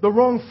bring the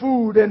wrong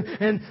food, and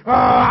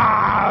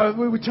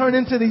we turn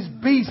into these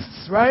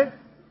beasts, right?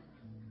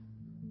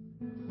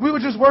 We were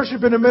just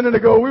worshiping a minute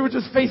ago. We were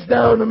just face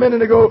down a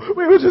minute ago.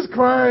 We were just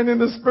crying in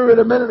the Spirit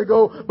a minute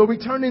ago, but we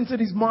turn into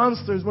these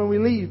monsters when we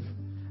leave.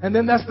 And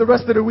then that's the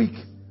rest of the week.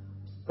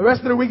 The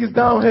rest of the week is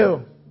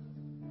downhill.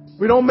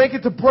 We don't make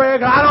it to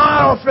prayer.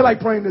 I don't feel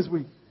like praying this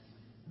week.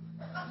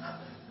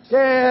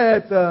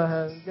 Right?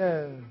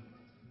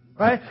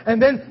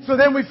 And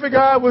then we figure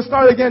out we'll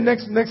start again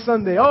next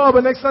Sunday. Oh,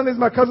 but next Sunday is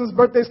my cousin's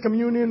birthday,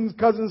 communion,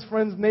 cousin's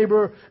friend's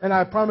neighbor, and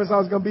I promised I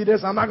was going to be there,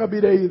 so I'm not going to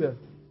be there either.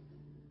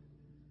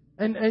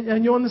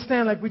 And you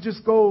understand, like we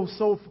just go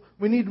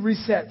we need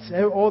resets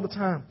all the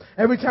time.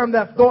 Every time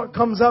that thought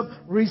comes up,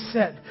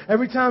 reset.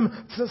 Every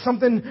time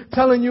something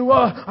telling you,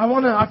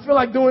 I feel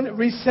like doing it,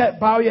 reset,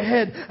 bow your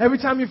head. Every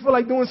time you feel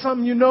like doing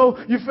something you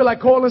feel like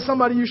calling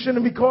somebody you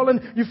shouldn't be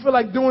calling, you feel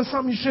like doing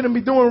something you shouldn't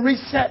be doing,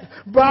 reset.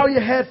 Bow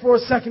your head for a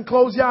second,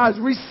 close your eyes,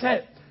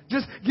 reset.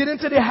 Just get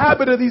into the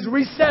habit of these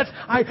resets.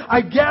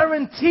 I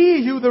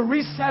guarantee you the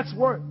resets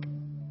work.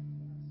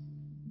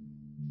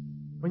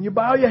 When you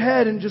bow your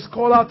head and just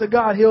call out to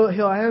God, He'll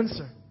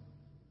answer.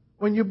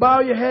 When you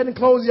bow your head and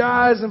close your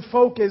eyes and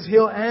focus,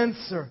 He'll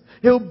answer.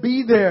 He'll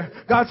be there.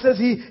 God says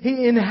He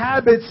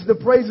inhabits the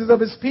praises of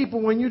His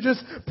people. When you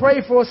just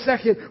pray for a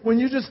second, when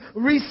you just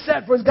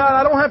reset for God,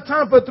 I don't have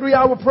time for a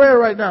 3-hour prayer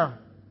right now.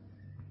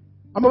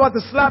 I'm about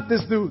to slap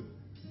this dude.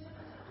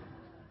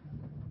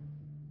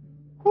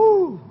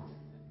 Whoo.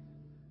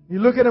 You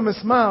look at him and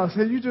smile and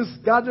say,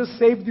 God just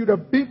saved you the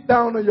beat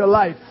down of your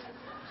life.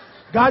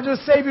 God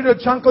just saved you the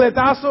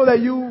chancletazo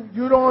that you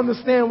don't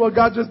understand what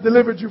God just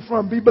delivered you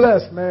from. Be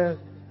blessed, man.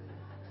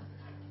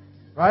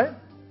 Right?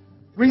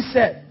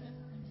 Reset.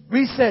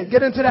 Reset.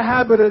 Get into the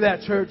habit of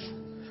that, church.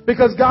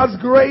 Because God's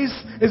grace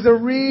is a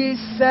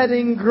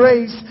resetting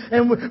grace.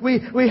 And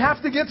we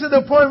have to get to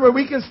the point where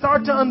we can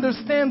start to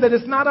understand that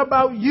it's not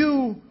about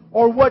you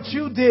or what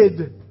you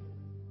did.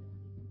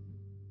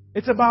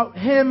 It's about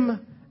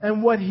Him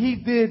and what He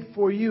did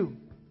for you.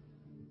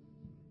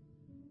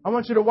 I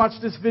want you to watch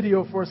this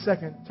video for a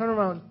second. Turn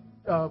around,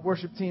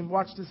 worship team.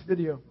 Watch this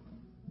video.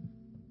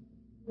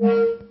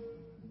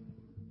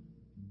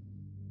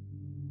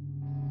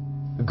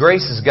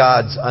 Grace is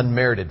God's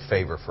unmerited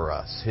favor for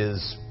us,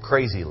 His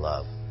crazy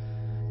love.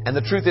 And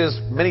the truth is,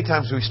 many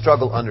times we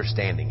struggle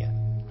understanding it.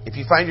 If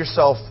you find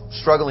yourself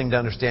struggling to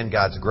understand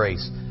God's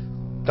grace,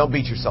 don't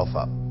beat yourself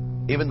up.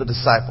 Even the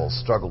disciples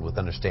struggled with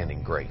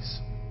understanding grace.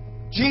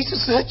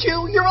 Jesus, is that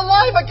you? You're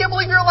alive. I can't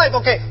believe you're alive.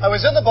 Okay, I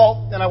was in the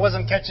boat, and I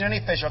wasn't catching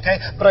any fish, okay?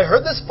 But I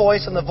heard this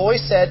voice, and the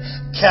voice said,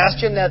 cast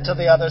your net to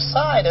the other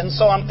side. And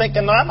so I'm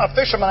thinking, I'm a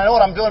fisherman. I know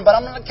what I'm doing, but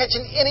I'm not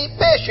catching any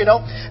fish, you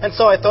know? And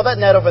so I throw that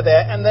net over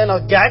there, and then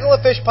a gaggle of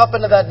fish pop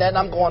into that net, and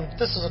I'm going,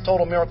 this is a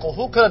total miracle.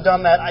 Who could have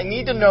done that? I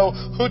need to know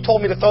who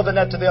told me to throw the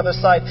net to the other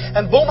side.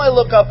 And boom, I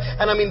look up,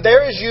 and I mean,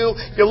 there is you.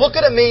 You're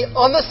looking at me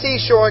on the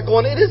seashore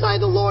going, it is I,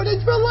 the Lord,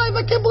 and you're alive.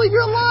 I can't believe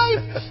you're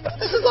alive.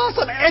 This is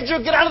awesome. Andrew,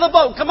 get out of the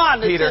boat. Come on.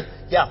 Peter.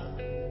 Yeah.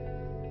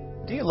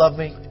 Do you love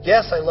me?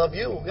 Yes, I love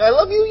you. I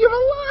love you. You're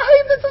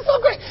alive. This is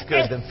so great.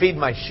 Good. Then feed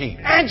my sheep.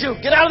 Andrew,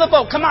 get out of the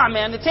boat. Come on,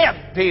 man. It's him.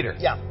 Peter.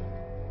 Yeah.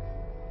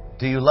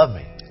 Do you love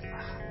me?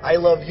 I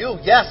love you.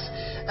 Yes.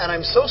 And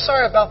I'm so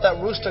sorry about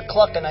that rooster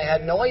clucking. I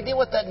had no idea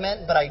what that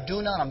meant, but I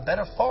do now. I'm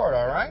better for it,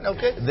 all right?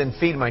 Okay? Then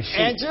feed my sheep.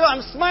 Andrew,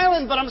 I'm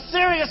smiling, but I'm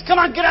serious. Come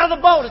on, get out of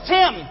the boat. It's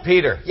him.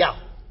 Peter. Yeah.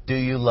 Do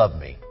you love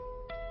me?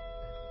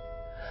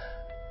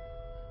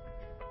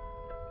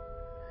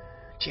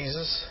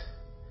 Jesus,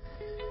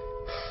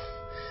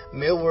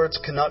 mere words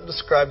cannot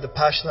describe the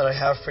passion that I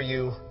have for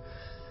you.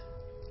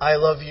 I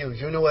love you.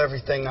 You know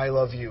everything. I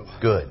love you.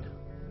 Good.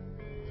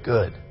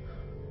 Good.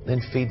 Then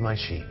feed my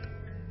sheep.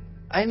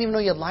 I didn't even know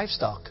you had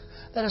livestock.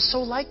 That is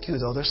so like you,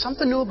 though. There's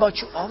something new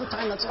about you all the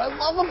time. That's what I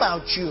love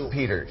about you.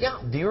 Peter,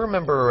 Yeah. do you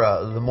remember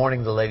the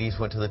morning the ladies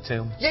went to the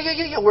tomb?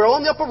 Yeah. We're all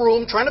in the upper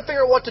room trying to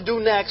figure out what to do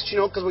next,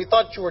 because we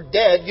thought you were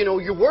dead.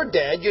 You were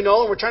dead, and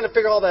we're trying to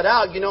figure all that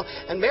out,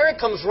 And Mary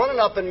comes running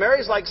up, and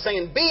Mary's like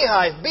saying,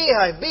 beehive,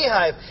 beehive,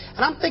 beehive.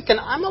 And I'm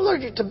thinking, I'm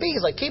allergic to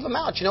bees. Like, keep them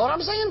out. You know what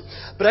I'm saying?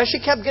 But as she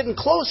kept getting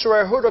closer,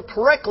 I heard her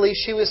correctly.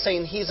 She was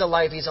saying, he's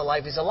alive, he's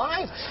alive, he's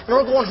alive. And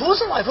we're going,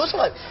 who's alive, who's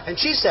alive? And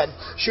she said,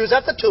 she was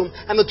at the tomb,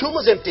 and the tomb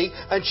was empty,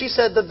 and she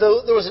said that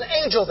there was an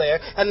angel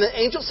there, and the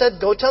angel said,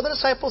 go tell the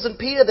disciples and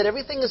Peter that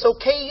everything is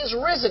okay, he is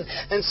risen.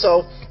 And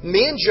so,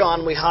 me and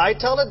John, we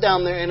hightailed it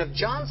down there, and if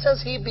John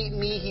says he beat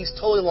me, he's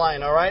totally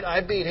lying, all right?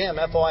 I beat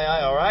him, FYI,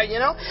 all right,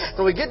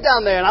 And we get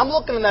down there, and I'm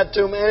looking in that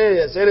tomb, and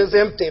it is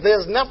empty.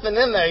 There's nothing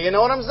in there, you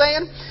know what I'm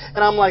saying?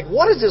 And I'm like,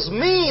 what does this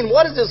mean?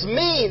 What does this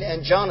mean?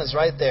 And John is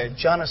right there.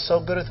 John is so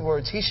good with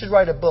words. He should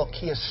write a book.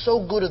 He is so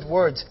good with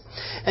words.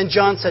 And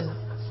John said,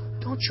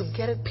 don't you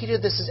get it, Peter?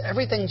 This is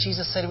everything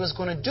Jesus said he was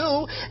going to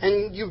do,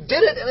 and you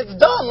did it, and it's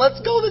done. Let's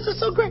go. This is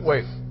so great.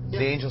 Wait, the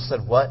angel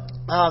said what?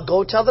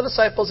 Go tell the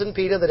disciples and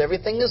Peter that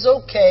everything is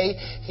okay.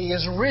 He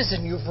is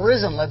risen. You've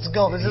risen. Let's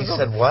go. He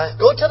said what?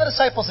 Go tell the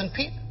disciples and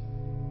Peter.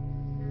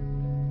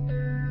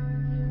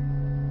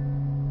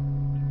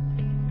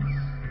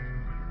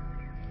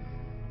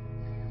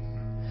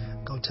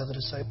 Go tell the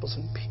disciples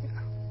and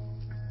Peter.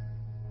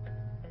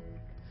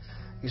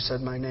 You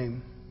said my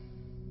name.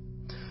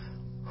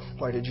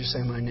 Why did you say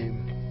my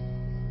name?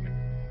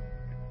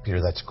 Peter,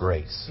 that's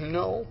grace.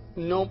 No,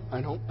 I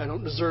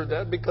don't deserve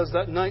that, because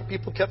that night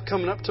people kept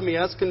coming up to me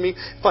asking me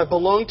if I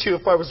belonged to you,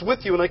 if I was with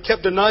you, and I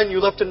kept denying you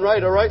left and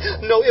right, all right?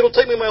 No, it'll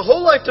take me my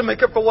whole life to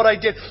make up for what I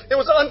did. It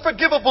was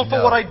unforgivable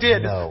for what I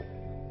did. No.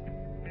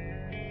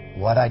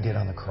 What I did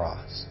on the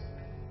cross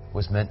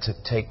was meant to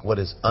take what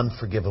is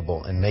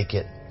unforgivable and make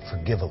it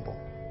forgivable.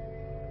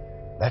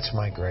 That's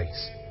my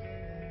grace.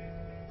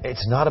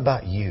 It's not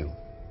about you.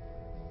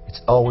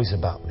 It's always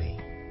about me.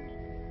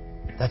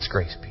 That's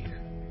grace, Peter.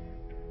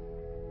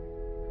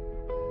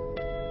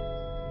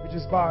 We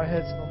just bow our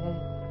heads for a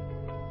moment.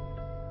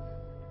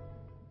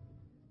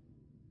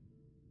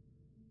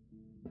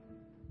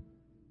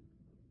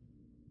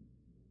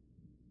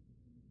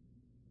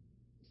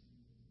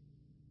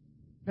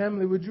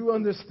 Family, would you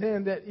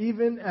understand that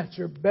even at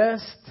your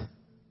best,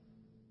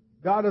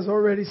 God has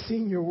already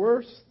seen your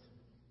worst?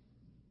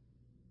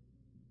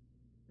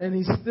 And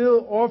He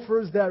still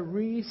offers that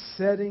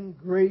resetting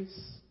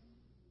grace.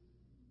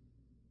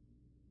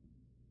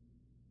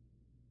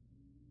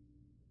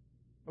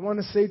 I want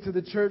to say to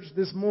the church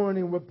this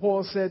morning what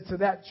Paul said to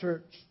that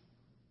church.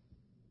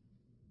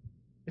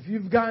 If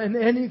you've gotten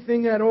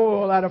anything at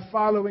all out of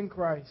following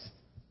Christ,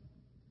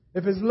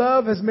 if His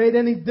love has made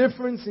any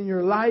difference in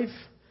your life,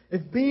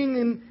 if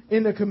being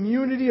in a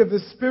community of the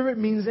Spirit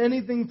means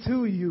anything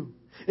to you,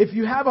 if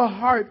you have a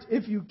heart,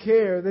 if you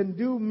care, then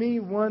do me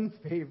one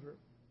favor.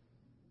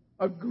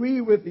 Agree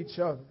with each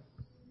other.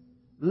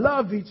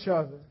 Love each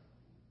other.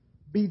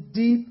 Be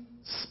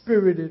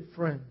deep-spirited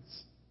friends.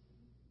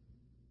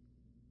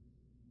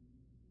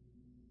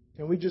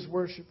 Can we just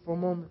worship for a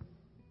moment?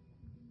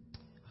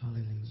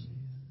 Hallelujah.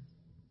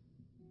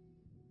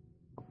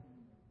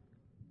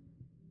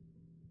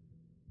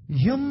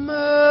 Your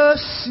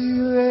mercy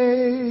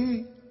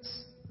reigns.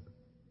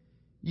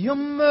 Your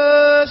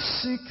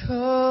mercy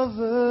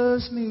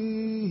covers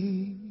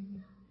me.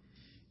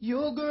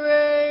 Your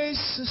grace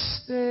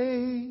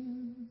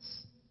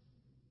sustains.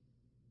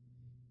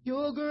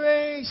 Your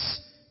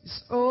grace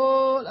is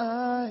all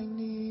I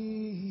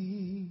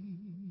need.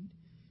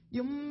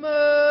 Your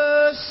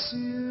mercy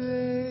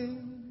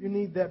reigns. If you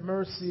need that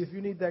mercy, if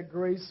you need that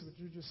grace, would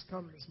you just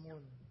come this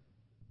morning?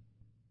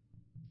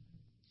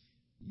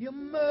 Your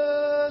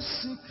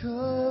mercy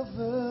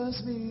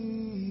covers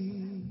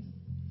me.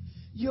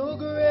 Your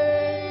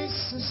grace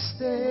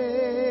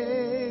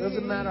sustains.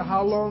 Doesn't matter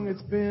how long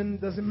it's been.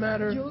 Doesn't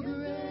matter. Your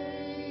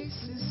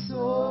grace is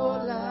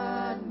all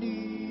I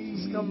need.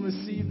 Just come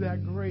receive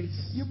that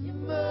grace. Your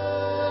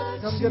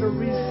mercy Come get a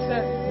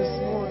reset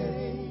this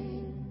morning.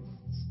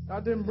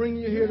 God didn't bring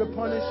you here to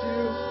punish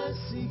you.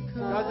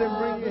 God didn't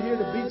bring you here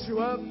to beat you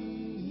up.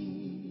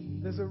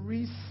 There's a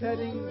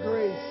resetting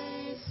grace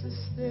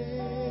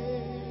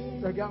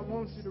that God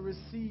wants you to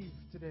receive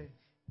today.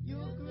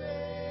 Your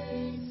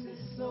grace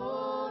is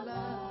all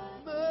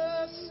I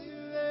mercy